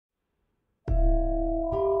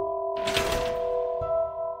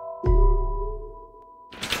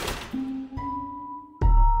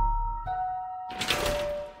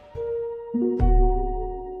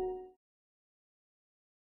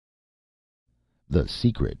The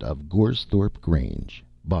Secret of Goresthorpe Grange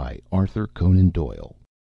by Arthur Conan Doyle.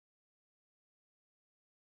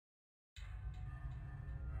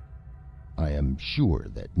 I am sure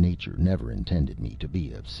that nature never intended me to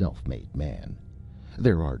be a self-made man.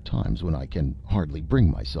 There are times when I can hardly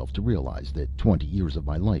bring myself to realize that 20 years of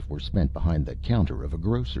my life were spent behind the counter of a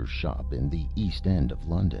grocer's shop in the East End of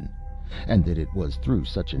London, and that it was through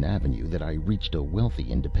such an avenue that I reached a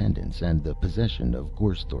wealthy independence and the possession of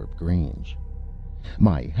Goresthorpe Grange.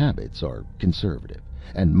 My habits are conservative,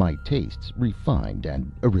 and my tastes refined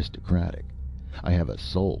and aristocratic. I have a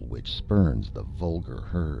soul which spurns the vulgar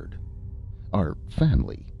herd. Our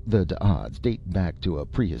family, the D'Odds, date back to a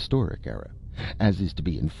prehistoric era, as is to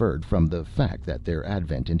be inferred from the fact that their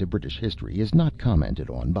advent into British history is not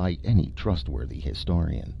commented on by any trustworthy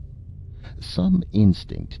historian. Some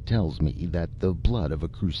instinct tells me that the blood of a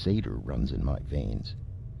crusader runs in my veins.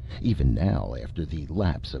 Even now, after the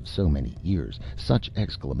lapse of so many years, such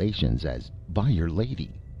exclamations as "By your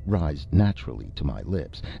lady" rise naturally to my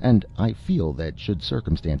lips, and I feel that, should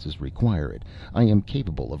circumstances require it, I am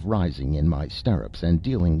capable of rising in my stirrups and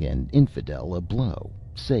dealing an infidel a blow,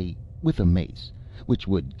 say with a mace, which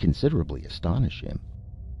would considerably astonish him.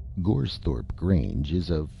 Goresthorpe Grange is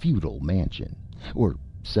a feudal mansion, or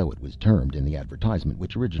so it was termed in the advertisement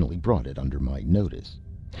which originally brought it under my notice.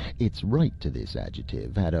 Its right to this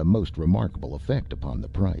adjective had a most remarkable effect upon the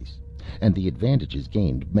price, and the advantages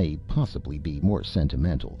gained may possibly be more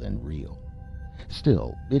sentimental than real.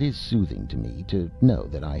 Still, it is soothing to me to know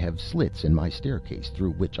that I have slits in my staircase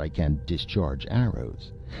through which I can discharge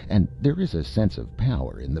arrows, and there is a sense of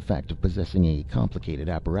power in the fact of possessing a complicated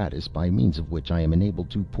apparatus by means of which I am enabled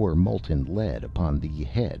to pour molten lead upon the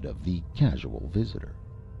head of the casual visitor.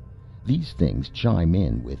 These things chime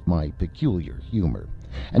in with my peculiar humor,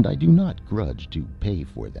 and I do not grudge to pay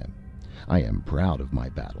for them. I am proud of my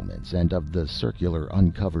battlements, and of the circular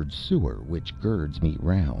uncovered sewer which girds me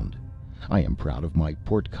round. I am proud of my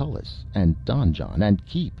portcullis, and donjon, and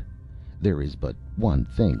keep. There is but one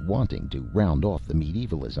thing wanting to round off the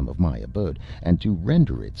medievalism of my abode, and to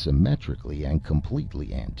render it symmetrically and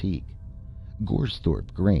completely antique.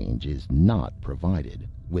 Goresthorpe Grange is not provided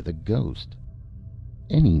with a ghost.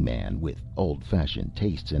 Any man with old-fashioned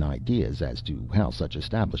tastes and ideas as to how such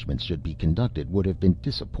establishments should be conducted would have been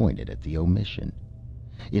disappointed at the omission.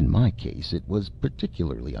 In my case it was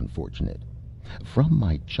particularly unfortunate. From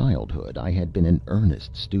my childhood I had been an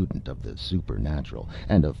earnest student of the supernatural,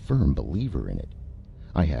 and a firm believer in it.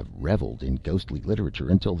 I have reveled in ghostly literature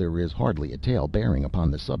until there is hardly a tale bearing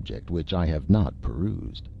upon the subject which I have not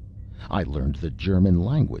perused. I learned the German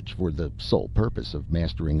language for the sole purpose of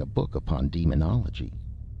mastering a book upon demonology.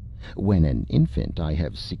 When an infant, I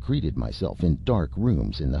have secreted myself in dark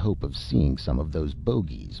rooms in the hope of seeing some of those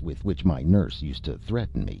bogies with which my nurse used to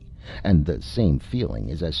threaten me, and the same feeling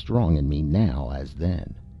is as strong in me now as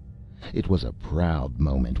then. It was a proud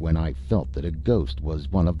moment when I felt that a ghost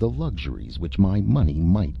was one of the luxuries which my money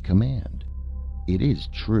might command. It is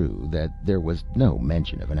true that there was no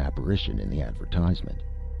mention of an apparition in the advertisement.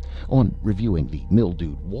 On reviewing the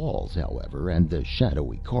mildewed walls, however, and the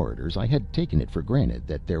shadowy corridors, I had taken it for granted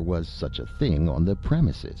that there was such a thing on the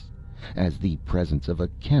premises, as the presence of a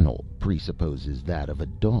kennel presupposes that of a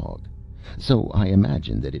dog. So I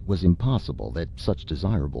imagined that it was impossible that such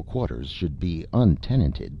desirable quarters should be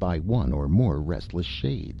untenanted by one or more restless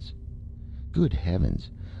shades. Good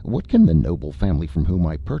heavens! What can the noble family from whom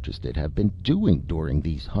I purchased it have been doing during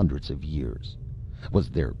these hundreds of years? Was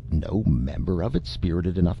there no member of it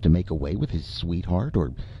spirited enough to make away with his sweetheart,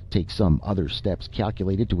 or take some other steps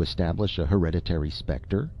calculated to establish a hereditary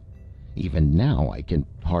spectre? Even now I can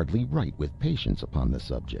hardly write with patience upon the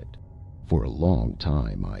subject. For a long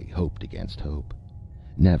time I hoped against hope.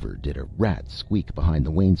 Never did a rat squeak behind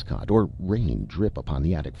the wainscot, or rain drip upon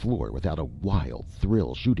the attic floor, without a wild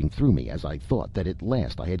thrill shooting through me as I thought that at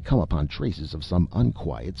last I had come upon traces of some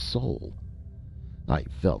unquiet soul. I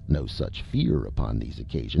felt no such fear upon these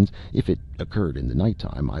occasions. If it occurred in the night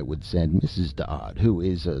time, I would send Mrs. D'Odd, who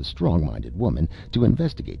is a strong-minded woman, to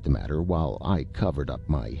investigate the matter, while I covered up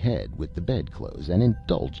my head with the bedclothes and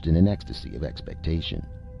indulged in an ecstasy of expectation.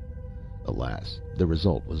 Alas, the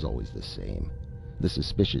result was always the same. The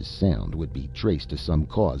suspicious sound would be traced to some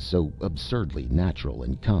cause so absurdly natural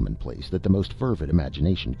and commonplace that the most fervid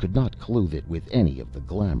imagination could not clothe it with any of the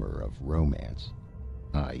glamour of romance.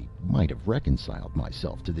 I might have reconciled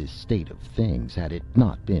myself to this state of things had it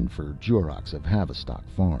not been for Jorrocks of Havistock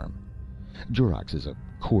Farm. Jorrocks is a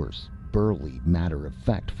coarse, burly,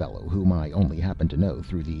 matter-of-fact fellow whom I only happened to know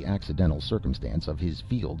through the accidental circumstance of his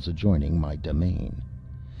fields adjoining my domain.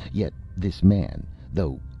 Yet this man,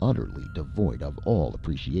 though utterly devoid of all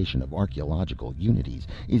appreciation of archaeological unities,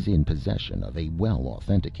 is in possession of a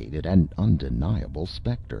well-authenticated and undeniable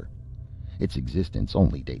specter. Its existence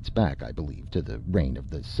only dates back, I believe, to the reign of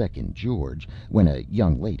the second George, when a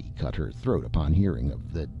young lady cut her throat upon hearing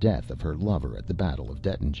of the death of her lover at the Battle of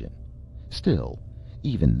Dettingen. Still,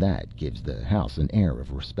 even that gives the house an air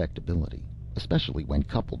of respectability, especially when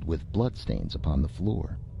coupled with bloodstains upon the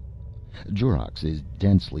floor. Jorrocks is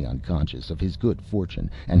densely unconscious of his good fortune,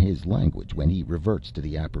 and his language when he reverts to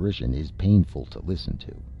the apparition is painful to listen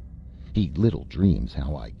to. He little dreams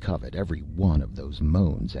how I covet every one of those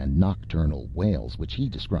moans and nocturnal wails which he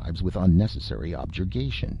describes with unnecessary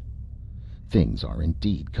objurgation. Things are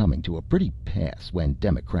indeed coming to a pretty pass when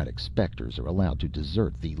democratic specters are allowed to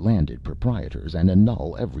desert the landed proprietors and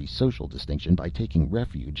annul every social distinction by taking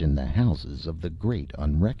refuge in the houses of the great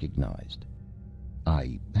unrecognized.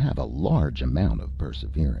 I have a large amount of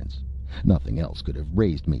perseverance. Nothing else could have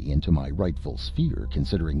raised me into my rightful sphere,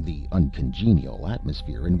 considering the uncongenial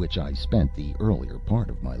atmosphere in which I spent the earlier part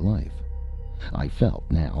of my life. I felt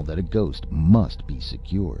now that a ghost must be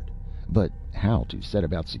secured, but how to set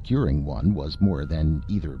about securing one was more than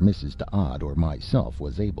either Mrs. D'Odd or myself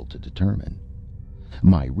was able to determine.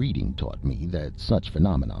 My reading taught me that such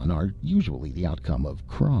phenomena are usually the outcome of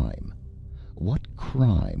crime. What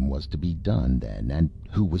crime was to be done, then, and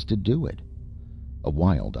who was to do it? A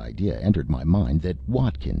wild idea entered my mind that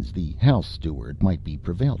Watkins, the house steward, might be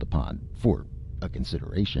prevailed upon, for a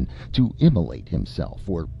consideration, to immolate himself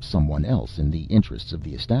or someone else in the interests of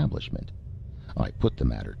the establishment. I put the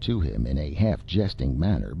matter to him in a half-jesting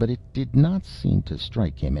manner, but it did not seem to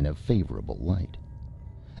strike him in a favorable light.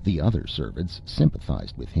 The other servants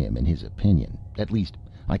sympathized with him in his opinion. At least,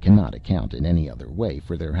 I cannot account in any other way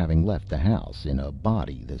for their having left the house in a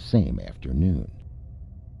body the same afternoon.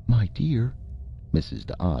 "My dear," Mrs.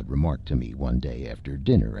 D'Odd remarked to me one day after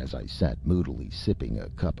dinner, as I sat moodily sipping a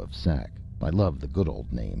cup of sack. I love the good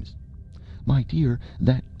old names. "My dear,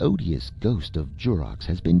 that odious ghost of Jorrocks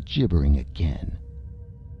has been gibbering again."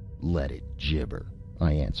 "Let it gibber,"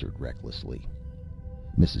 I answered recklessly.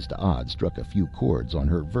 Mrs. D'Odd struck a few chords on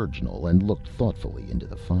her virginal and looked thoughtfully into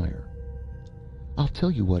the fire. "I'll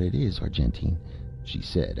tell you what it is, Argentine," she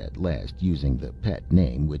said at last, using the pet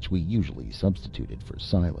name which we usually substituted for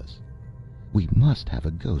Silas. "We must have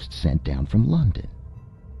a ghost sent down from London."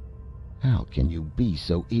 "How can you be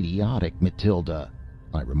so idiotic, Matilda?"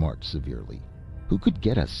 I remarked severely. "Who could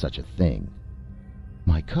get us such a thing?"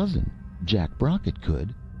 "My cousin, Jack Brocket,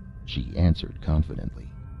 could," she answered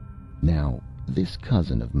confidently. Now, this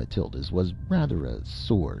cousin of Matilda's was rather a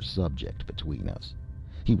sore subject between us.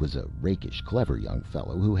 He was a rakish, clever young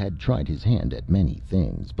fellow who had tried his hand at many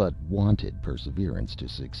things, but wanted perseverance to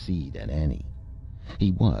succeed at any.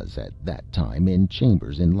 He was at that time in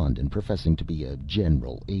chambers in London, professing to be a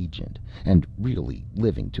general agent, and really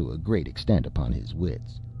living to a great extent upon his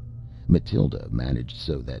wits. Matilda managed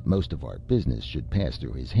so that most of our business should pass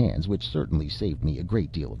through his hands, which certainly saved me a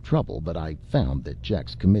great deal of trouble, but I found that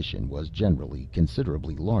Jack's commission was generally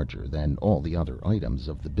considerably larger than all the other items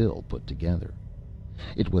of the bill put together.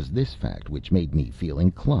 It was this fact which made me feel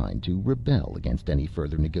inclined to rebel against any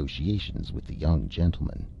further negotiations with the young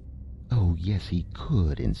gentleman. "Oh, yes, he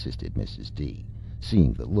could," insisted Mrs. D.,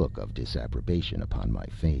 seeing the look of disapprobation upon my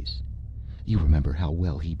face. "You remember how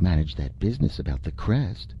well he managed that business about the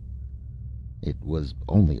crest." "It was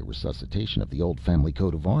only a resuscitation of the old family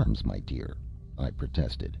coat of arms, my dear," I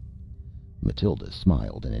protested. Matilda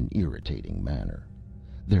smiled in an irritating manner.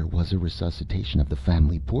 "There was a resuscitation of the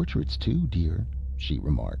family portraits, too, dear," she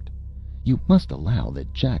remarked. "You must allow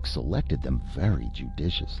that Jack selected them very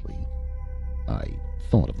judiciously." I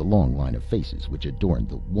thought of the long line of faces which adorned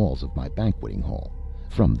the walls of my banqueting hall,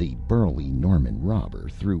 from the burly Norman robber,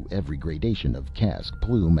 through every gradation of casque,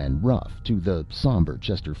 plume, and ruff, to the somber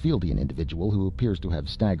Chesterfieldian individual who appears to have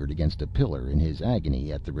staggered against a pillar in his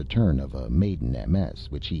agony at the return of a maiden MS,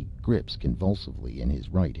 which he grips convulsively in his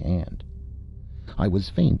right hand. I was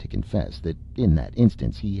fain to confess that in that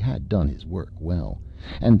instance he had done his work well,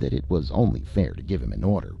 and that it was only fair to give him an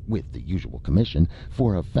order, with the usual commission,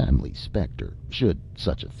 for a family spectre, should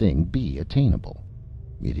such a thing be attainable.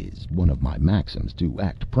 It is one of my maxims to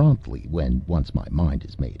act promptly when once my mind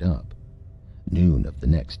is made up. Noon of the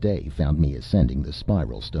next day found me ascending the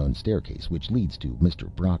spiral stone staircase which leads to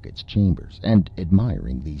Mr. Brocket's chambers, and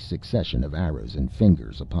admiring the succession of arrows and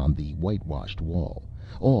fingers upon the whitewashed wall,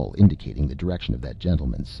 all indicating the direction of that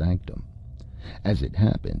gentleman's sanctum. As it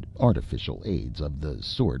happened, artificial aids of the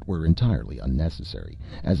sort were entirely unnecessary,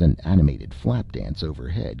 as an animated flap dance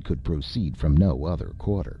overhead could proceed from no other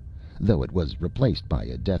quarter, though it was replaced by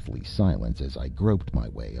a deathly silence as I groped my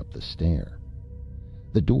way up the stair.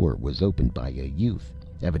 The door was opened by a youth,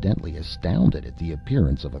 evidently astounded at the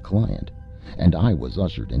appearance of a client, and I was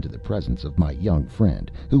ushered into the presence of my young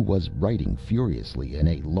friend, who was writing furiously in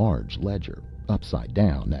a large ledger, upside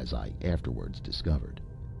down, as I afterwards discovered.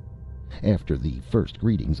 After the first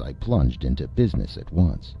greetings, I plunged into business at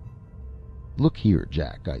once. "Look here,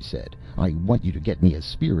 Jack," I said, "I want you to get me a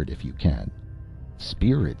spirit if you can."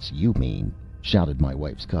 "Spirits, you mean?" shouted my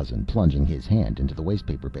wife's cousin, plunging his hand into the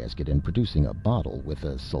wastepaper basket and producing a bottle with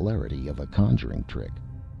the celerity of a conjuring trick.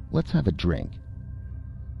 "Let's have a drink."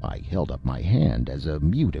 I held up my hand as a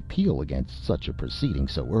mute appeal against such a proceeding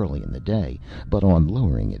so early in the day, but on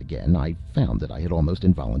lowering it again I found that I had almost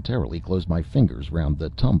involuntarily closed my fingers round the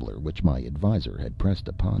tumbler which my adviser had pressed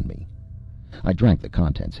upon me. I drank the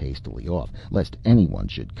contents hastily off, lest anyone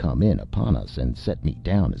should come in upon us and set me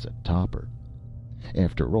down as a topper.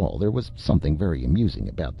 After all, there was something very amusing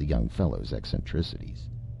about the young fellow's eccentricities.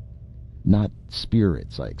 "Not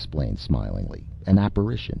spirits," I explained smilingly. "An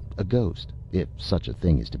apparition, a ghost. If such a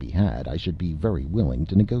thing is to be had, I should be very willing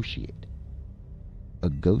to negotiate." "A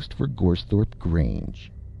ghost for Goresthorpe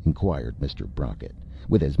Grange?" inquired Mr. Brockett,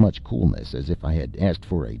 with as much coolness as if I had asked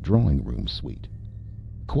for a drawing-room suite.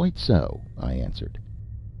 "Quite so," I answered.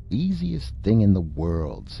 "Easiest thing in the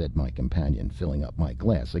world," said my companion, filling up my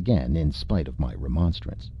glass again in spite of my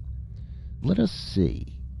remonstrance. "Let us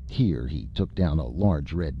see." Here he took down a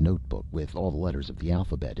large red notebook with all the letters of the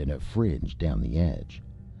alphabet in a fringe down the edge.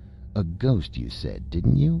 "A ghost, you said,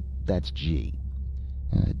 didn't you? That's G.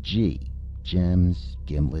 G. Gems,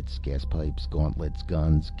 gimlets, gas pipes, gauntlets,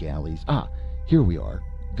 guns, galleys. Ah, here we are.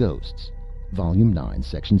 Ghosts. Volume 9,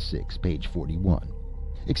 Section 6, page 41.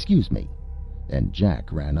 Excuse me." And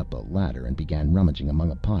Jack ran up a ladder and began rummaging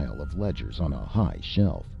among a pile of ledgers on a high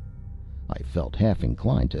shelf. I felt half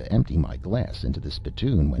inclined to empty my glass into the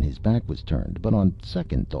spittoon when his back was turned, but on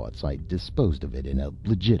second thoughts I disposed of it in a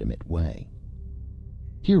legitimate way.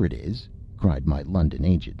 "Here it is!" cried my London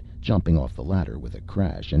agent, jumping off the ladder with a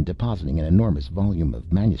crash, and depositing an enormous volume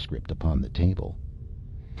of manuscript upon the table.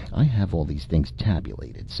 "I have all these things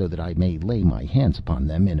tabulated, so that I may lay my hands upon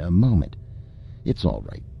them in a moment. It's all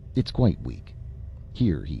right. It's quite weak."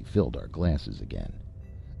 Here he filled our glasses again.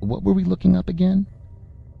 "What were we looking up again?"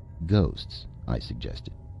 "Ghosts," I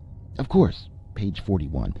suggested. "Of course. Page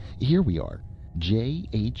 41. Here we are. J.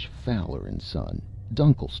 H. Fowler and Son,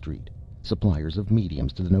 Dunkel Street. Suppliers of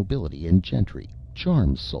mediums to the nobility and gentry.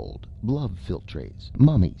 Charms sold. Love philtres.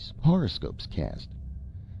 Mummies. Horoscopes cast.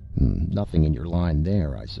 Nothing in your line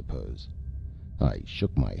there, I suppose." I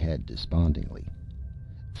shook my head despondingly.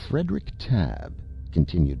 "Frederick Tabb,"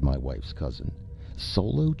 continued my wife's cousin,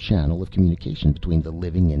 "solo channel of communication between the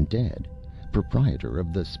living and dead. Proprietor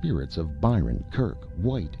of the spirits of Byron, Kirk,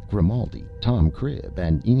 White, Grimaldi, Tom Cribb,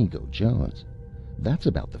 and Inigo Jones. That's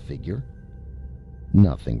about the figure."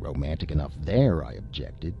 "Nothing romantic enough there," I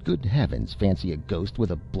objected. "Good heavens, fancy a ghost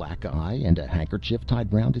with a black eye and a handkerchief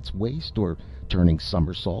tied round its waist, or turning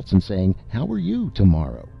somersaults and saying, 'How are you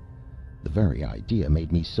to-morrow?' The very idea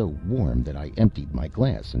made me so warm that I emptied my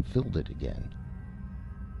glass and filled it again.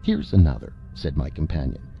 "Here's another," said my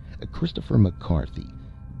companion. "Christopher McCarthy.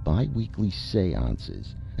 Bi-weekly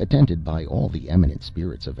seances, attended by all the eminent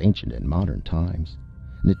spirits of ancient and modern times.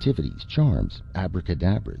 Nativities, charms,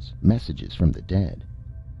 abracadabras, messages from the dead.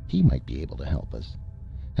 He might be able to help us.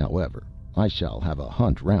 However, I shall have a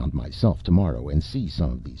hunt round myself tomorrow and see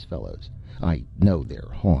some of these fellows. I know their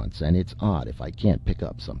haunts, and it's odd if I can't pick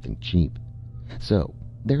up something cheap. So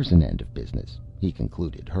there's an end of business," he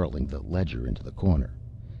concluded, hurling the ledger into the corner.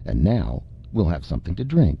 "And now we'll have something to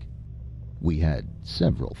drink." We had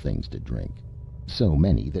several things to drink, so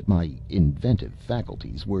many that my inventive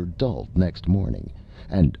faculties were dulled next morning,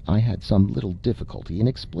 and I had some little difficulty in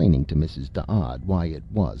explaining to Mrs. D'Odd why it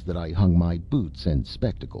was that I hung my boots and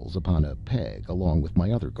spectacles upon a peg along with my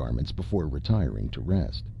other garments before retiring to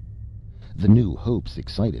rest. The new hopes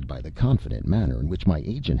excited by the confident manner in which my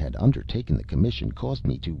agent had undertaken the commission caused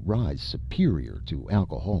me to rise superior to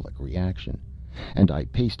alcoholic reaction, and I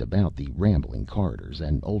paced about the rambling corridors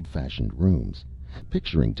and old-fashioned rooms,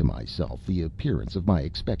 picturing to myself the appearance of my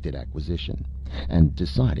expected acquisition, and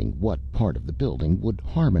deciding what part of the building would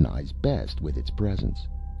harmonize best with its presence.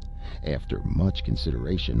 After much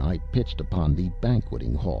consideration, I pitched upon the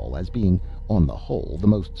banqueting hall as being, on the whole, the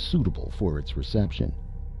most suitable for its reception.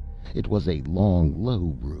 It was a long,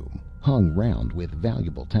 low room, hung round with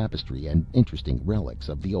valuable tapestry and interesting relics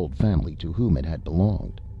of the old family to whom it had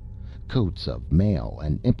belonged. Coats of mail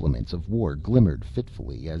and implements of war glimmered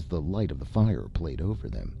fitfully as the light of the fire played over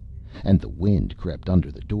them, and the wind crept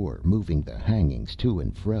under the door, moving the hangings to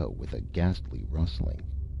and fro with a ghastly rustling.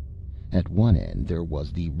 At one end there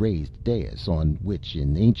was the raised dais on which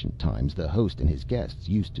in ancient times the host and his guests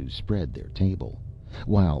used to spread their table,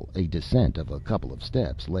 while a descent of a couple of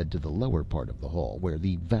steps led to the lower part of the hall where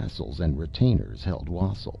the vassals and retainers held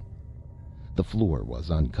wassail. The floor was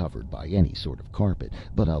uncovered by any sort of carpet,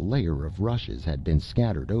 but a layer of rushes had been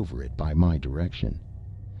scattered over it by my direction.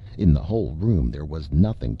 In the whole room there was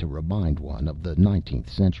nothing to remind one of the 19th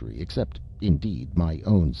century, except, indeed, my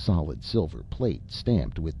own solid silver plate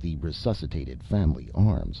stamped with the resuscitated family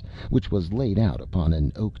arms, which was laid out upon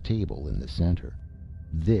an oak table in the center.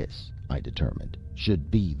 This, I determined,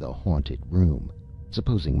 should be the haunted room,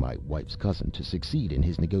 supposing my wife's cousin to succeed in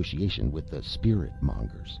his negotiation with the spirit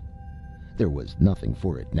mongers. There was nothing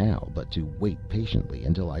for it now but to wait patiently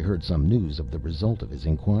until I heard some news of the result of his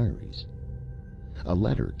inquiries. A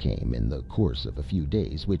letter came in the course of a few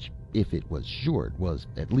days, which, if it was short, was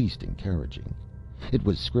at least encouraging. It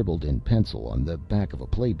was scribbled in pencil on the back of a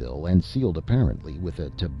playbill and sealed apparently with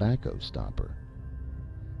a tobacco stopper.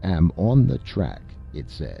 "Am on the track," it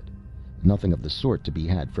said. "Nothing of the sort to be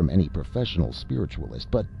had from any professional spiritualist,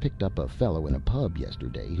 but picked up a fellow in a pub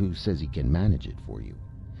yesterday who says he can manage it for you.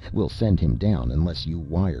 Will send him down unless you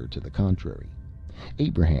wire to the contrary.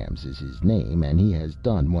 Abrahams is his name, and he has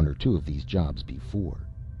done one or two of these jobs before."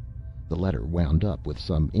 The letter wound up with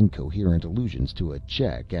some incoherent allusions to a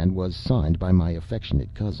check, and was signed by my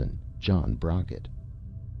affectionate cousin, John Brockett.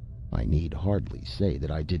 I need hardly say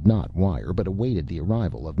that I did not wire, but awaited the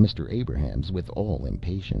arrival of Mr. Abrahams with all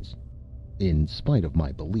impatience. In spite of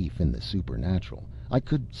my belief in the supernatural, I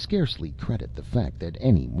could scarcely credit the fact that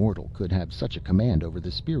any mortal could have such a command over the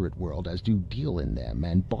spirit world as to deal in them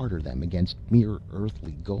and barter them against mere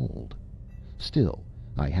earthly gold. Still,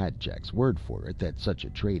 I had Jack's word for it that such a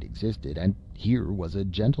trade existed, and here was a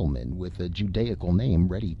gentleman with a Judaical name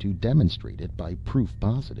ready to demonstrate it by proof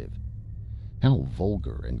positive. How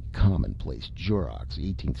vulgar and commonplace Jorrocks'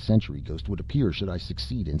 18th century ghost would appear should I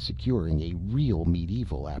succeed in securing a real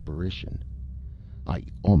medieval apparition! I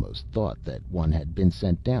almost thought that one had been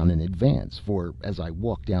sent down in advance, for as I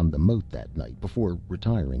walked down the moat that night, before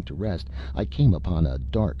retiring to rest, I came upon a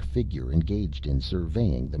dark figure engaged in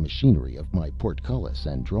surveying the machinery of my portcullis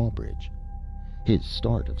and drawbridge. His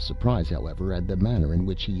start of surprise, however, and the manner in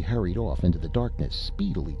which he hurried off into the darkness,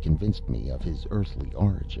 speedily convinced me of his earthly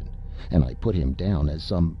origin, and I put him down as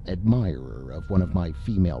some admirer of one of my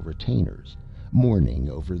female retainers, mourning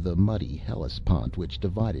over the muddy Hellespont which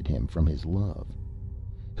divided him from his love.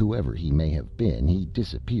 Whoever he may have been, he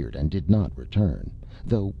disappeared and did not return,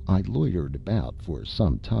 though I loitered about for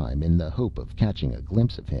some time in the hope of catching a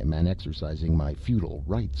glimpse of him and exercising my feudal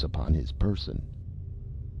rights upon his person.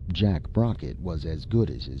 Jack Brockett was as good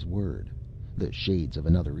as his word. The shades of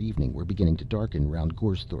another evening were beginning to darken round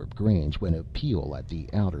Goresthorpe Grange when a peal at the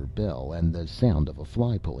outer bell and the sound of a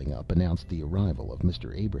fly pulling up announced the arrival of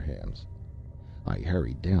Mr. Abrahams. I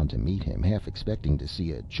hurried down to meet him, half expecting to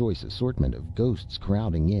see a choice assortment of ghosts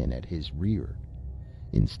crowding in at his rear.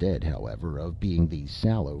 Instead, however, of being the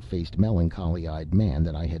sallow-faced, melancholy-eyed man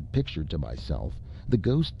that I had pictured to myself, the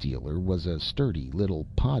ghost dealer was a sturdy little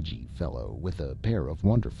podgy fellow with a pair of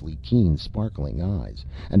wonderfully keen, sparkling eyes,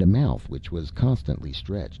 and a mouth which was constantly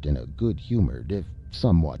stretched in a good-humored, if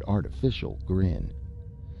somewhat artificial, grin.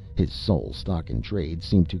 His sole stock in trade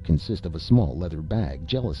seemed to consist of a small leather bag,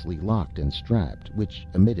 jealously locked and strapped, which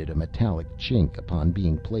emitted a metallic chink upon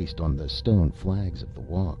being placed on the stone flags of the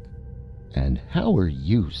walk. "And how are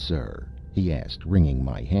you, sir?" he asked, wringing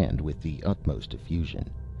my hand with the utmost effusion.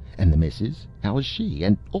 "And the missus? How is she?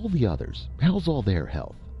 And all the others? How's all their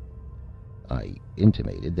health?" I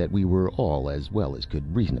intimated that we were all as well as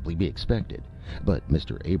could reasonably be expected, but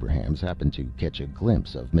Mr. Abrahams happened to catch a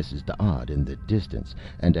glimpse of Mrs. D'Odd in the distance,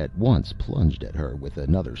 and at once plunged at her with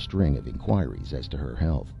another string of inquiries as to her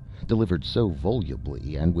health, delivered so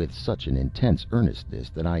volubly and with such an intense earnestness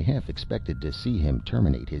that I half expected to see him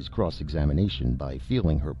terminate his cross-examination by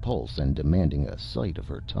feeling her pulse and demanding a sight of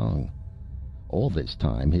her tongue. All this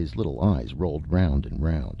time his little eyes rolled round and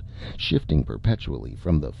round, shifting perpetually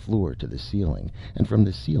from the floor to the ceiling, and from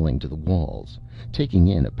the ceiling to the walls, taking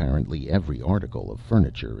in apparently every article of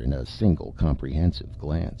furniture in a single comprehensive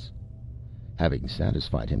glance. Having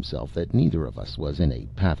satisfied himself that neither of us was in a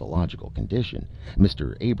pathological condition,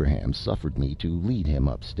 Mr. Abrahams suffered me to lead him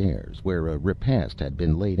upstairs, where a repast had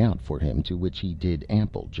been laid out for him to which he did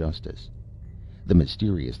ample justice. The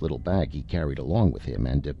mysterious little bag he carried along with him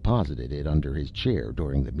and deposited it under his chair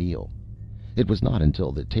during the meal. It was not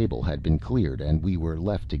until the table had been cleared and we were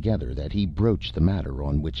left together that he broached the matter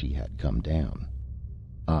on which he had come down.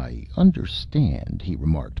 "I understand," he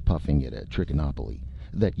remarked, puffing at a trichinopoly,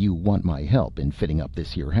 "that you want my help in fitting up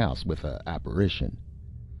this here house with a apparition."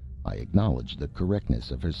 I acknowledged the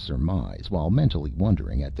correctness of his surmise, while mentally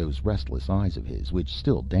wondering at those restless eyes of his, which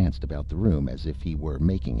still danced about the room as if he were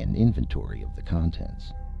making an inventory of the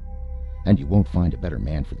contents. "And you won't find a better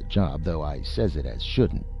man for the job, though I says it as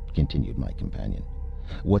shouldn't," continued my companion.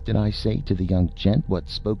 "What did I say to the young gent what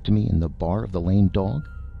spoke to me in the bar of the Lame Dog?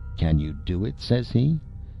 'Can you do it?' says he.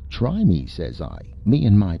 'Try me,' says I. 'Me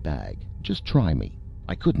and my bag. Just try me.'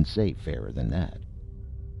 I couldn't say fairer than that."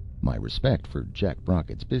 My respect for Jack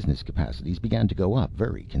Brockett's business capacities began to go up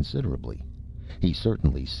very considerably. He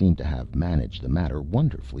certainly seemed to have managed the matter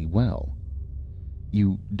wonderfully well.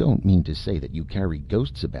 "You don't mean to say that you carry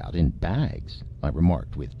ghosts about in bags?" I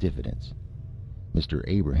remarked with diffidence. Mr.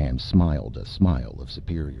 Abrahams smiled a smile of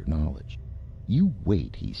superior knowledge. "You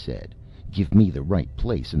wait," he said. "Give me the right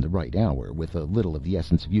place and the right hour, with a little of the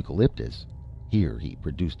essence of eucalyptus." Here he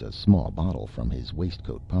produced a small bottle from his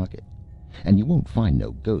waistcoat pocket. "And you won't find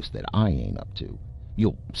no ghost that I ain't up to.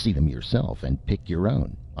 You'll see them yourself and pick your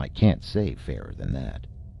own. I can't say fairer than that."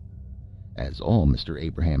 As all Mr.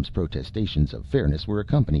 Abraham's protestations of fairness were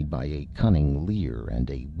accompanied by a cunning leer and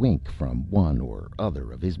a wink from one or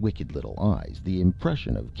other of his wicked little eyes, the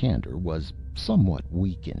impression of candor was somewhat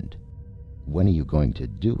weakened. "When are you going to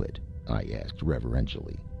do it?" I asked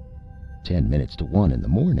reverentially. 10 minutes to 1 in the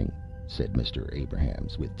morning," said Mr.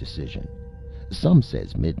 Abrahams with decision. "Some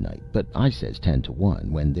says midnight, but I says 10 to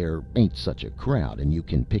 1, when there ain't such a crowd and you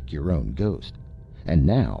can pick your own ghost. And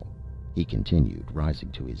now," he continued,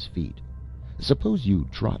 rising to his feet, "suppose you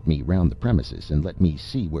trot me round the premises and let me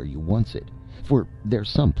see where you wants it. For there's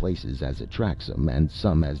some places as attracts 'em, and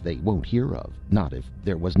some as they won't hear of, not if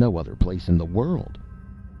there was no other place in the world."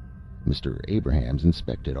 Mr. Abrahams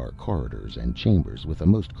inspected our corridors and chambers with a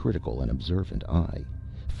most critical and observant eye,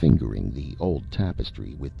 fingering the old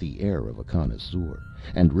tapestry with the air of a connoisseur,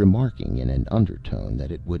 and remarking in an undertone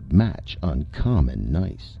that it would match uncommon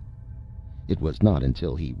nice. It was not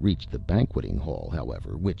until he reached the banqueting hall,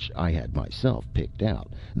 however, which I had myself picked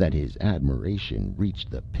out, that his admiration reached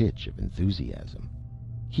the pitch of enthusiasm.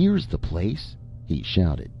 "Here's the place!" he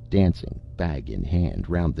shouted, dancing, bag in hand,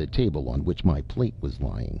 round the table on which my plate was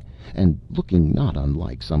lying, and looking not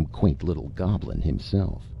unlike some quaint little goblin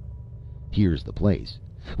himself. "Here's the place!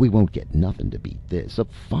 We won't get nothing to beat this. A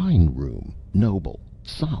fine room, noble,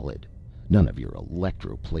 solid. None of your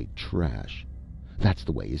electroplate trash. That's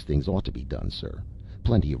the way as things ought to be done, sir.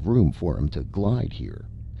 Plenty of room for 'em to glide here.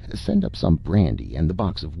 Send up some brandy and the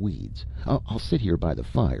box of weeds. I'll sit here by the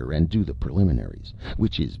fire and do the preliminaries,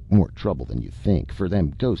 which is more trouble than you think, for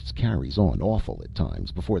them ghosts carries on awful at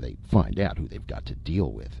times before they find out who they've got to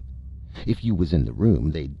deal with. If you was in the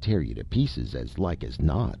room, they'd tear you to pieces as like as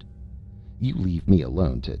not. You leave me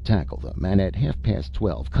alone to tackle them, and at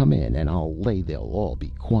 12:30 come in, and I'll lay they'll all be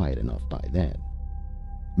quiet enough by then."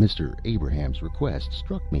 Mr. Abraham's request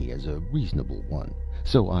struck me as a reasonable one,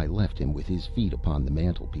 so I left him with his feet upon the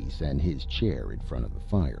mantelpiece and his chair in front of the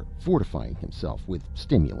fire, fortifying himself with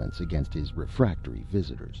stimulants against his refractory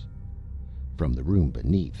visitors. From the room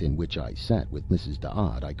beneath, in which I sat with Mrs.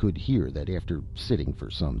 D'Odd, I could hear that after sitting for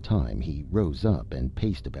some time he rose up and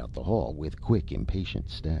paced about the hall with quick, impatient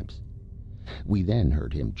steps. We then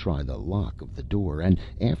heard him try the lock of the door, and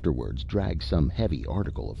afterwards drag some heavy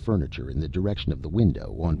article of furniture in the direction of the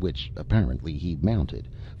window, on which apparently he mounted,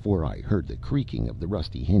 for I heard the creaking of the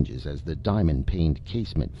rusty hinges as the diamond-paned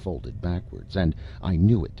casement folded backwards, and I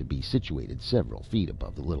knew it to be situated several feet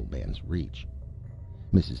above the little man's reach.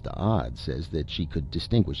 Mrs. D'Odd says that she could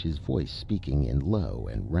distinguish his voice speaking in low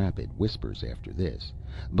and rapid whispers after this,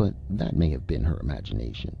 but that may have been her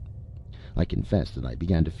imagination. I confess that I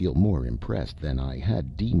began to feel more impressed than I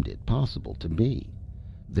had deemed it possible to be.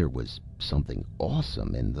 There was something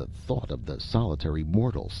awesome in the thought of the solitary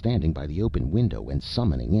mortal standing by the open window and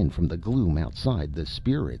summoning in from the gloom outside the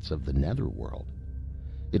spirits of the nether world.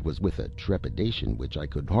 It was with a trepidation which I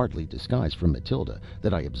could hardly disguise from Matilda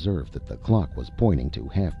that I observed that the clock was pointing to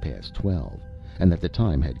 12:30, and that the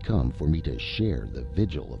time had come for me to share the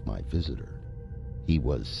vigil of my visitor. He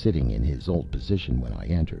was sitting in his old position when I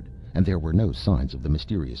entered, and there were no signs of the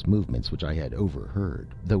mysterious movements which I had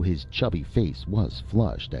overheard, though his chubby face was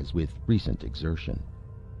flushed as with recent exertion.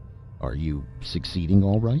 "Are you succeeding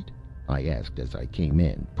all right?" I asked as I came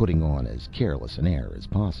in, putting on as careless an air as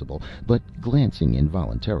possible, but glancing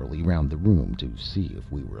involuntarily round the room to see if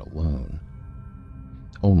we were alone.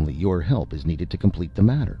 "Only your help is needed to complete the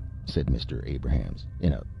matter," said Mr. Abrahams,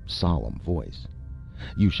 in a solemn voice.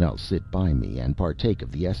 "You shall sit by me and partake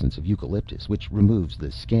of the essence of eucalyptus, which removes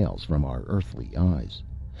the scales from our earthly eyes.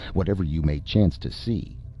 Whatever you may chance to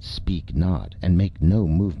see, speak not, and make no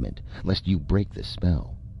movement, lest you break the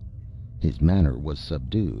spell. His manner was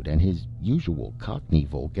subdued, and his usual Cockney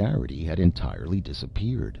vulgarity had entirely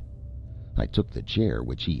disappeared. I took the chair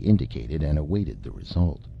which he indicated and awaited the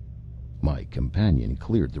result. My companion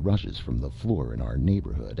cleared the rushes from the floor in our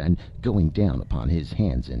neighborhood, and, going down upon his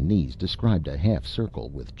hands and knees, described a half circle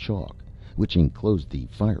with chalk, which enclosed the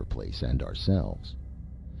fireplace and ourselves.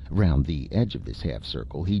 Round the edge of this half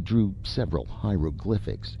circle he drew several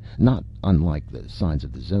hieroglyphics, not unlike the signs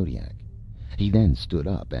of the zodiac. He then stood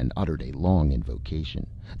up and uttered a long invocation,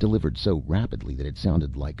 delivered so rapidly that it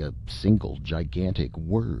sounded like a single gigantic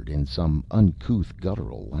word in some uncouth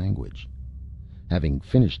guttural language. Having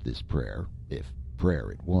finished this prayer, if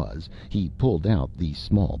prayer it was, he pulled out the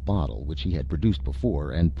small bottle which he had produced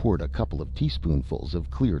before, and poured a couple of teaspoonfuls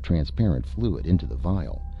of clear transparent fluid into the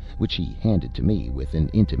vial, which he handed to me with an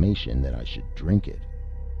intimation that I should drink it.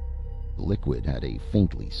 The liquid had a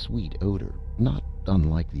faintly sweet odor, not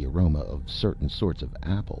unlike the aroma of certain sorts of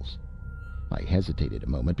apples. I hesitated a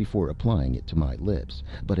moment before applying it to my lips,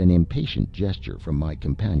 but an impatient gesture from my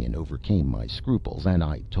companion overcame my scruples, and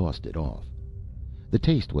I tossed it off. The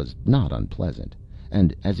taste was not unpleasant,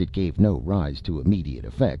 and as it gave no rise to immediate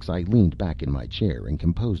effects, I leaned back in my chair and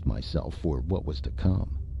composed myself for what was to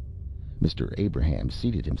come. Mr. Abraham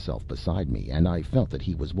seated himself beside me, and I felt that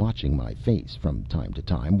he was watching my face from time to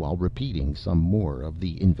time while repeating some more of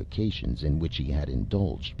the invocations in which he had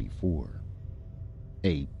indulged before.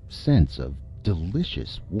 A sense of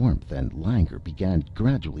delicious warmth and languor began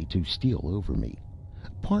gradually to steal over me,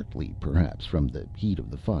 partly perhaps from the heat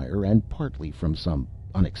of the fire, and partly from some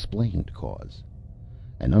unexplained cause.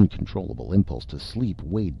 An uncontrollable impulse to sleep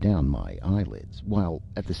weighed down my eyelids, while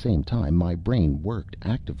at the same time my brain worked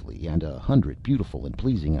actively, and 100 beautiful and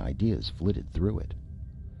pleasing ideas flitted through it.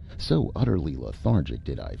 So utterly lethargic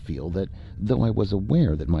did I feel that, though I was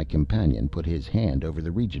aware that my companion put his hand over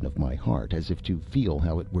the region of my heart as if to feel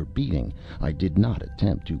how it were beating, I did not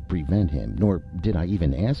attempt to prevent him, nor did I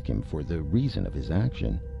even ask him for the reason of his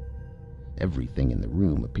action. Everything in the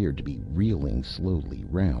room appeared to be reeling slowly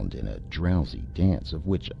round in a drowsy dance of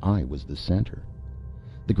which I was the center.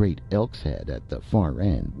 The great elk's head at the far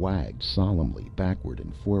end wagged solemnly backward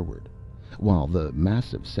and forward, while the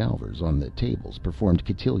massive salvers on the tables performed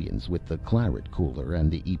cotillions with the claret cooler and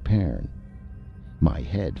the epergne. My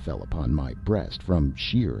head fell upon my breast from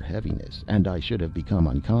sheer heaviness, and I should have become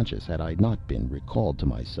unconscious had I not been recalled to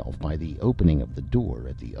myself by the opening of the door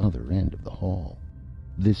at the other end of the hall.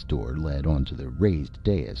 This door led on to the raised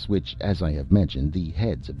dais which, as I have mentioned, the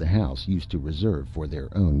heads of the house used to reserve for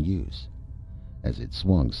their own use. As it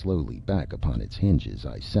swung slowly back upon its hinges,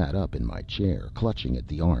 I sat up in my chair, clutching at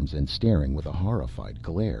the arms and staring with a horrified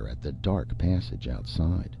glare at the dark passage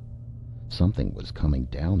outside. Something was coming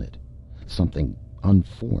down it, something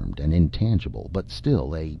unformed and intangible, but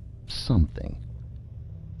still a something.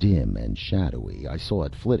 Dim and shadowy, I saw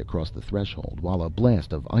it flit across the threshold, while a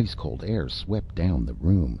blast of ice-cold air swept down the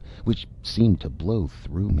room, which seemed to blow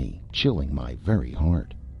through me, chilling my very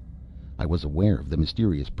heart. I was aware of the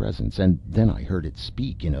mysterious presence, and then I heard it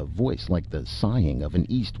speak in a voice like the sighing of an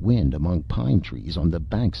east wind among pine trees on the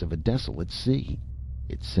banks of a desolate sea.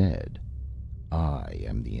 It said, "I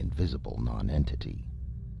am the invisible nonentity.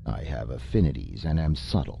 I have affinities and am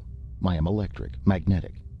subtle. I am electric,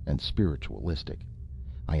 magnetic, and spiritualistic.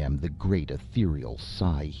 I am the great ethereal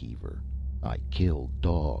sigh-heaver. I kill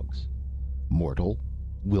dogs. Mortal,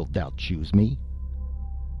 wilt thou choose me?"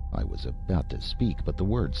 I was about to speak, but the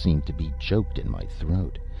words seemed to be choked in my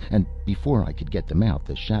throat, and before I could get them out,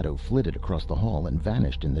 the shadow flitted across the hall and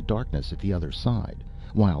vanished in the darkness at the other side,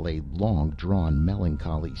 while a long-drawn,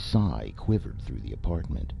 melancholy sigh quivered through the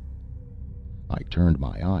apartment. I turned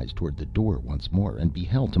my eyes toward the door once more, and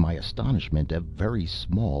beheld to my astonishment a very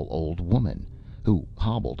small old woman, who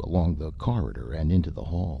hobbled along the corridor and into the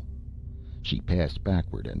hall. She passed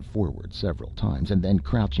backward and forward several times, and then,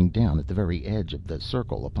 crouching down at the very edge of the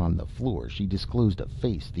circle upon the floor, she disclosed a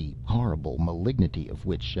face the horrible malignity of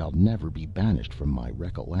which shall never be banished from my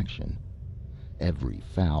recollection. Every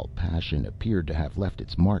foul passion appeared to have left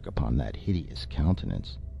its mark upon that hideous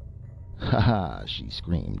countenance. "Ha ha!" she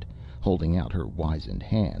screamed, holding out her wizened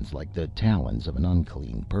hands like the talons of an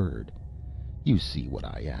unclean bird. "You see what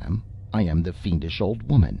I am. I am the fiendish old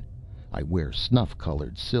woman. I wear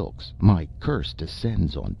snuff-colored silks. My curse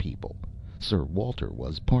descends on people. Sir Walter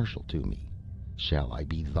was partial to me. Shall I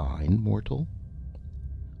be thine, mortal?"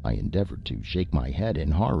 I endeavored to shake my head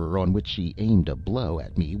in horror, on which she aimed a blow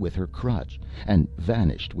at me with her crutch, and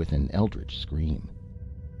vanished with an eldritch scream.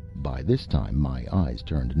 By this time my eyes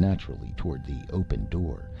turned naturally toward the open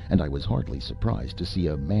door, and I was hardly surprised to see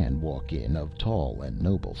a man walk in of tall and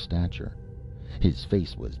noble stature. His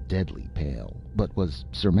face was deadly pale, but was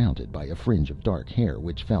surmounted by a fringe of dark hair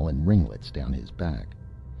which fell in ringlets down his back.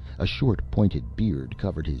 A short, pointed beard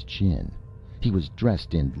covered his chin. He was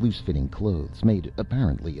dressed in loose-fitting clothes, made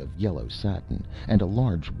apparently of yellow satin, and a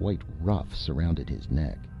large white ruff surrounded his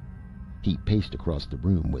neck. He paced across the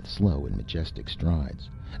room with slow and majestic strides.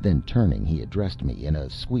 Then, turning, he addressed me in a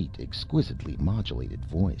sweet, exquisitely modulated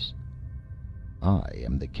voice. "I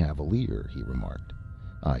am the Cavalier," he remarked.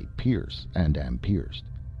 "I pierce and am pierced.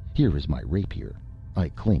 Here is my rapier. I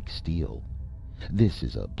clink steel. This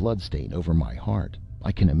is a bloodstain over my heart.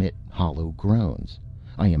 I can emit hollow groans.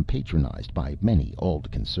 I am patronized by many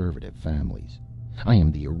old conservative families. I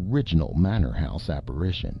am the original manor house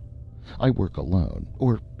apparition. I work alone,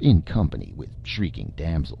 or in company with shrieking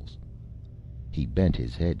damsels." He bent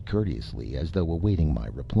his head courteously as though awaiting my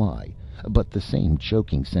reply, but the same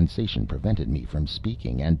choking sensation prevented me from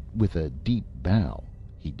speaking, and with a deep bow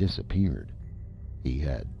he disappeared. He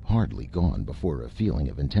had hardly gone before a feeling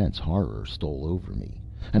of intense horror stole over me,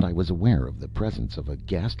 and I was aware of the presence of a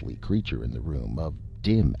ghastly creature in the room, of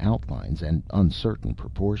dim outlines and uncertain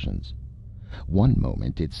proportions. One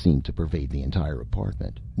moment it seemed to pervade the entire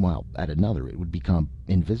apartment, while at another it would become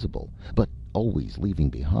invisible, but always leaving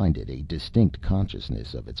behind it a distinct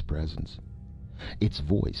consciousness of its presence. Its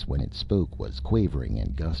voice, when it spoke, was quavering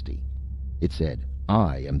and gusty. It said,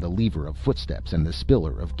 "I am the lever of footsteps and the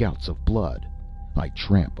spiller of gouts of blood. I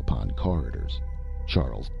tramp upon corridors.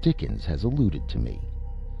 Charles Dickens has alluded to me.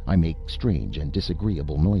 I make strange and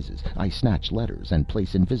disagreeable noises. I snatch letters and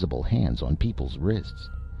place invisible hands on people's wrists.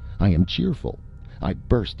 I am cheerful. I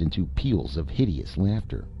burst into peals of hideous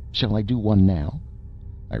laughter. Shall I do one now?"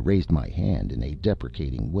 I raised my hand in a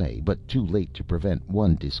deprecating way, but too late to prevent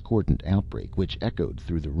one discordant outbreak which echoed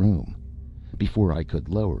through the room. Before I could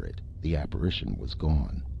lower it, the apparition was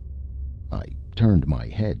gone. I turned my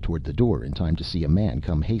head toward the door in time to see a man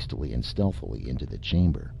come hastily and stealthily into the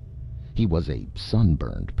chamber. He was a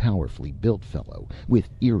sunburned, powerfully built fellow, with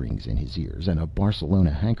earrings in his ears and a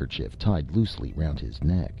Barcelona handkerchief tied loosely round his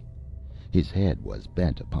neck. His head was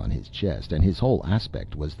bent upon his chest, and his whole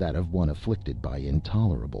aspect was that of one afflicted by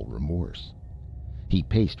intolerable remorse. He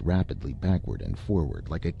paced rapidly backward and forward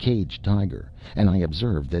like a caged tiger, and I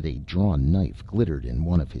observed that a drawn knife glittered in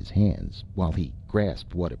one of his hands, while he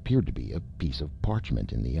grasped what appeared to be a piece of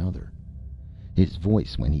parchment in the other. His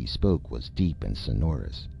voice, when he spoke, was deep and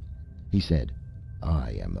sonorous. He said,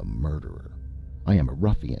 "I am a murderer. I am a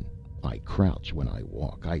ruffian. I crouch when I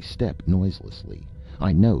walk. I step noiselessly.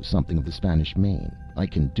 I know something of the Spanish Main. I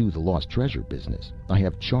can do the lost treasure business. I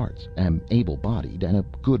have charts, am able-bodied, and a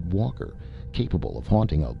good walker, capable of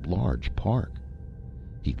haunting a large park."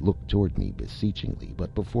 He looked toward me beseechingly,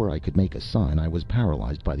 but before I could make a sign I was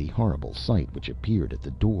paralyzed by the horrible sight which appeared at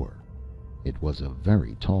the door. It was a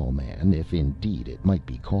very tall man, if indeed it might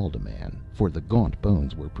be called a man, for the gaunt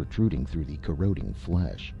bones were protruding through the corroding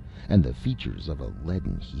flesh, and the features of a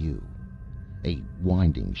leaden hue. A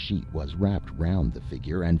winding sheet was wrapped round the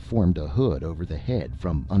figure and formed a hood over the head,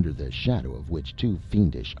 from under the shadow of which two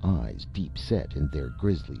fiendish eyes, deep set in their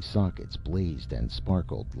grisly sockets, blazed and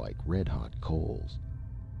sparkled like red-hot coals.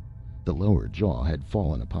 The lower jaw had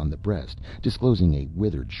fallen upon the breast, disclosing a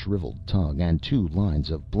withered, shriveled tongue and two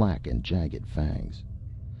lines of black and jagged fangs.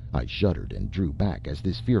 I shuddered and drew back as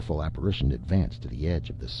this fearful apparition advanced to the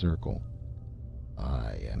edge of the circle.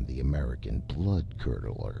 "I am the American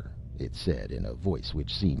blood-curdler," it said in a voice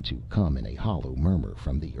which seemed to come in a hollow murmur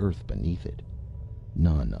from the earth beneath it.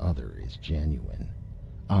 "None other is genuine.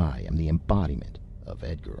 I am the embodiment of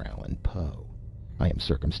Edgar Allan Poe. I am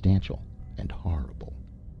circumstantial and horrible.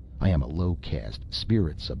 I am a low-caste,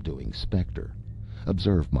 spirit-subduing specter.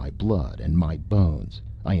 Observe my blood and my bones.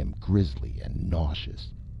 I am grisly and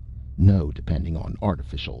nauseous. No depending on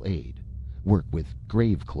artificial aid. Work with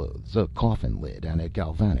grave clothes, a coffin lid, and a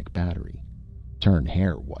galvanic battery. Turn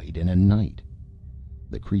hair white in a night."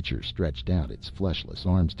 The creature stretched out its fleshless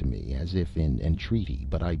arms to me as if in entreaty,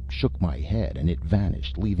 but I shook my head, and it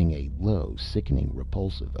vanished, leaving a low, sickening,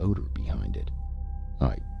 repulsive odor behind it.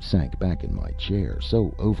 I sank back in my chair,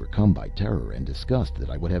 so overcome by terror and disgust that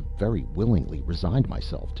I would have very willingly resigned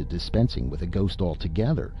myself to dispensing with a ghost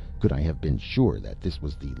altogether, could I have been sure that this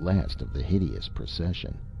was the last of the hideous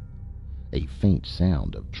procession. A faint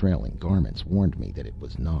sound of trailing garments warned me that it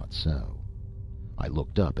was not so. I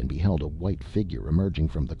looked up and beheld a white figure emerging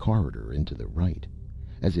from the corridor into the right.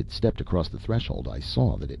 As it stepped across the threshold, I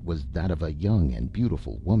saw that it was that of a young and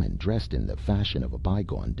beautiful woman, dressed in the fashion of a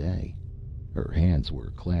bygone day. Her hands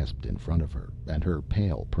were clasped in front of her, and her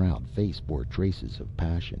pale, proud face bore traces of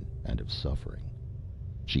passion and of suffering.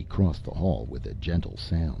 She crossed the hall with a gentle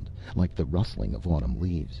sound, like the rustling of autumn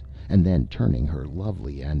leaves, and then, turning her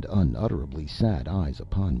lovely and unutterably sad eyes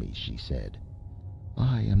upon me, she said,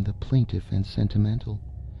 "I am the plaintive and sentimental,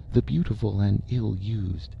 the beautiful and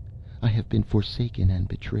ill-used. I have been forsaken and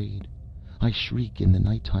betrayed. I shriek in the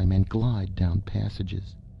night-time and glide down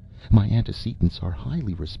passages. My antecedents are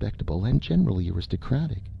highly respectable and generally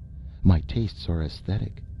aristocratic. My tastes are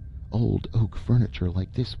aesthetic. Old oak furniture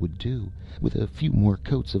like this would do, with a few more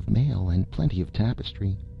coats of mail and plenty of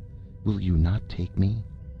tapestry. Will you not take me?"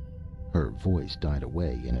 Her voice died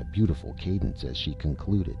away in a beautiful cadence as she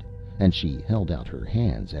concluded, and she held out her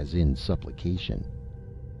hands as in supplication.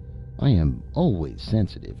 I am always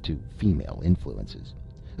sensitive to female influences.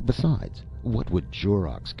 Besides, what would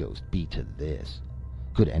Jorrocks' ghost be to this?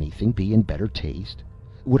 Could anything be in better taste?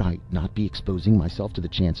 Would I not be exposing myself to the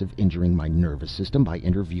chance of injuring my nervous system by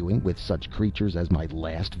interviewing with such creatures as my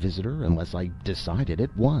last visitor, unless I decided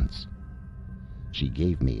at once? She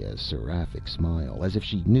gave me a seraphic smile, as if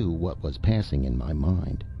she knew what was passing in my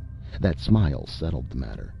mind. That smile settled the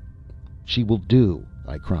matter. "She will do,"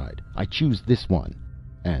 I cried. "I choose this one."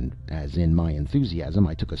 And, as in my enthusiasm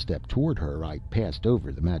I took a step toward her, I passed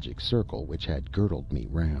over the magic circle which had girdled me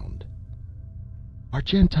round.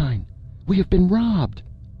 "Argentine, we have been robbed!"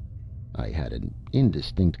 I had an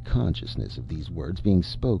indistinct consciousness of these words being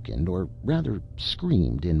spoken, or rather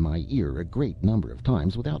screamed, in my ear a great number of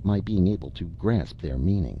times without my being able to grasp their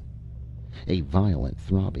meaning. A violent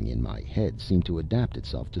throbbing in my head seemed to adapt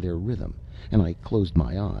itself to their rhythm, and I closed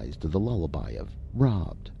my eyes to the lullaby of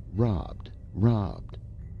 "robbed, robbed, robbed."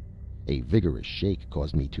 A vigorous shake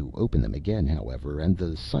caused me to open them again, however, and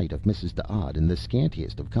the sight of Mrs. D'Odd in the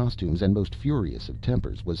scantiest of costumes and most furious of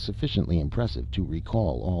tempers was sufficiently impressive to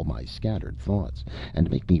recall all my scattered thoughts, and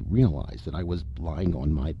make me realize that I was lying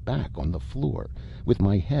on my back on the floor, with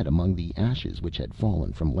my head among the ashes which had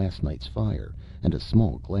fallen from last night's fire, and a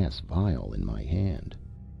small glass vial in my hand.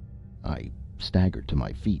 I staggered to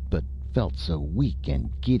my feet, but felt so weak and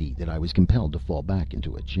giddy that I was compelled to fall back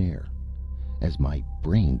into a chair. As my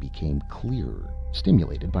brain became clearer,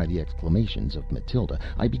 stimulated by the exclamations of Matilda,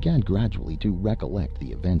 I began gradually to recollect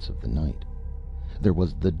the events of the night. There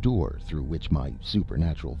was the door through which my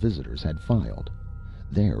supernatural visitors had filed.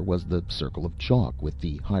 There was the circle of chalk with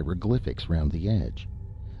the hieroglyphics round the edge.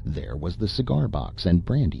 There was the cigar box and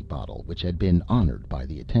brandy bottle which had been honored by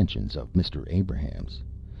the attentions of Mr. Abrahams.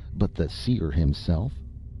 But the seer himself,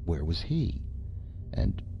 where was he?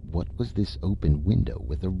 And what was this open window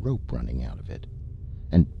with a rope running out of it?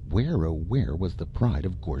 And where, oh where, was the pride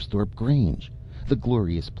of Goresthorpe Grange, the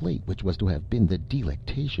glorious plate which was to have been the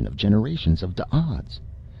delectation of generations of D'Odds?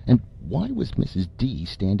 And why was Mrs. D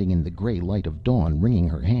standing in the gray light of dawn, wringing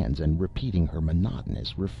her hands and repeating her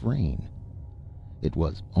monotonous refrain? It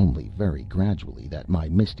was only very gradually that my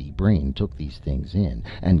misty brain took these things in,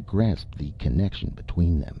 and grasped the connection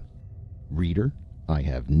between them. Reader, I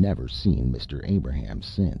have never seen Mr. Abrahams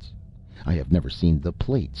since. I have never seen the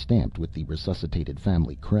plate stamped with the resuscitated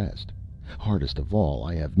family crest. Hardest of all,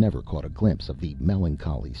 I have never caught a glimpse of the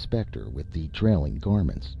melancholy spectre with the trailing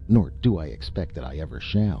garments, nor do I expect that I ever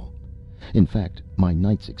shall. In fact, my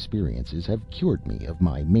night's experiences have cured me of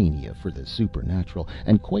my mania for the supernatural,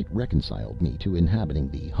 and quite reconciled me to inhabiting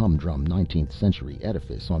the humdrum 19th century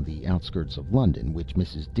edifice on the outskirts of London which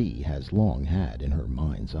Mrs. D has long had in her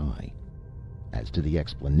mind's eye. As to the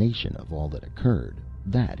explanation of all that occurred,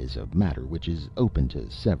 that is a matter which is open to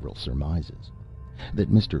several surmises. That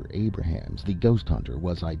Mr. Abrahams, the ghost hunter,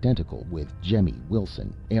 was identical with Jemmy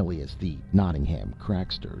Wilson, alias the Nottingham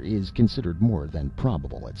Crackster, is considered more than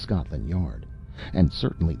probable at Scotland Yard, and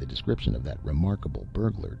certainly the description of that remarkable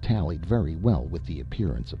burglar tallied very well with the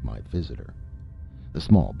appearance of my visitor. The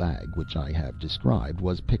small bag which I have described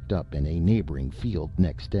was picked up in a neighboring field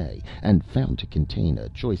next day, and found to contain a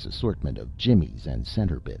choice assortment of jimmies and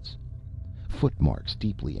centre bits. Footmarks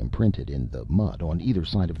deeply imprinted in the mud on either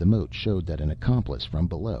side of the moat showed that an accomplice from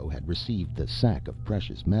below had received the sack of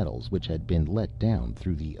precious metals which had been let down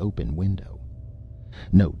through the open window.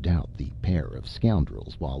 No doubt the pair of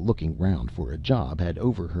scoundrels, while looking round for a job, had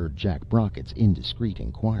overheard Jack Brocket's indiscreet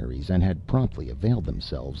inquiries, and had promptly availed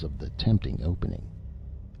themselves of the tempting opening.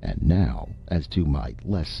 And now, as to my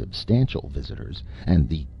less substantial visitors, and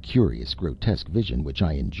the curious grotesque vision which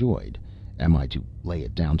I enjoyed. Am I to lay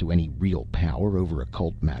it down to any real power over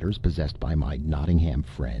occult matters possessed by my Nottingham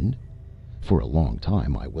friend? For a long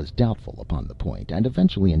time I was doubtful upon the point, and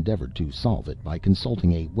eventually endeavored to solve it by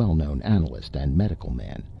consulting a well-known analyst and medical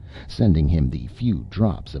man, sending him the few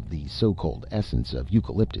drops of the so-called essence of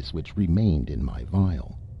eucalyptus which remained in my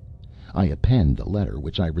vial. I append the letter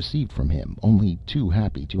which I received from him, only too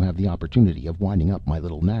happy to have the opportunity of winding up my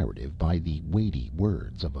little narrative by the weighty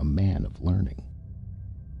words of a man of learning.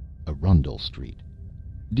 Arundel Street.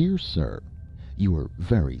 Dear Sir, your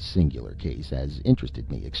very singular case has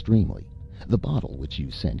interested me extremely. The bottle which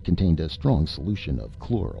you sent contained a strong solution of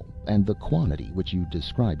chloral, and the quantity which you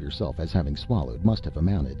describe yourself as having swallowed must have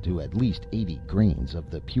amounted to at least 80 grains of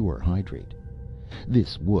the pure hydrate.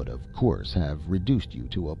 This would, of course, have reduced you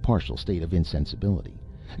to a partial state of insensibility,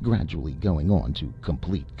 gradually going on to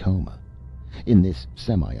complete coma. In this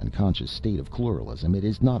semi-unconscious state of chloralism, it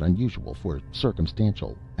is not unusual for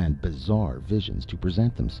circumstantial and bizarre visions to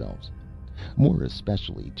present themselves, more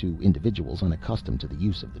especially to individuals unaccustomed to the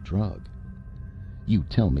use of the drug. You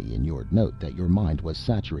tell me in your note that your mind was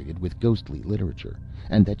saturated with ghostly literature,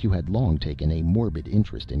 and that you had long taken a morbid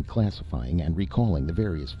interest in classifying and recalling the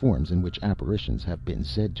various forms in which apparitions have been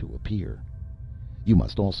said to appear. You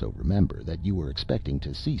must also remember that you were expecting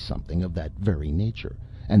to see something of that very nature,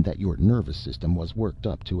 and that your nervous system was worked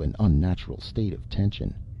up to an unnatural state of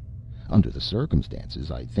tension. Under the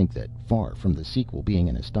circumstances, I think that, far from the sequel being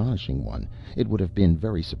an astonishing one, it would have been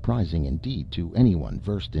very surprising indeed to anyone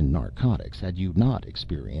versed in narcotics had you not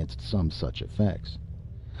experienced some such effects.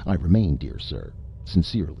 I remain, dear sir,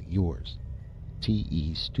 sincerely yours, T.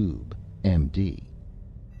 E. Stube, M.D.,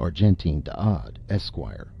 Argentine d'Ade,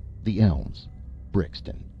 Esquire, The Elms,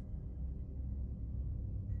 Brixton.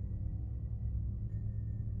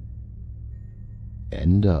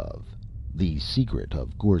 End of The Secret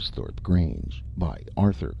of Goresthorpe Grange by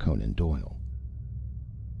Arthur Conan Doyle.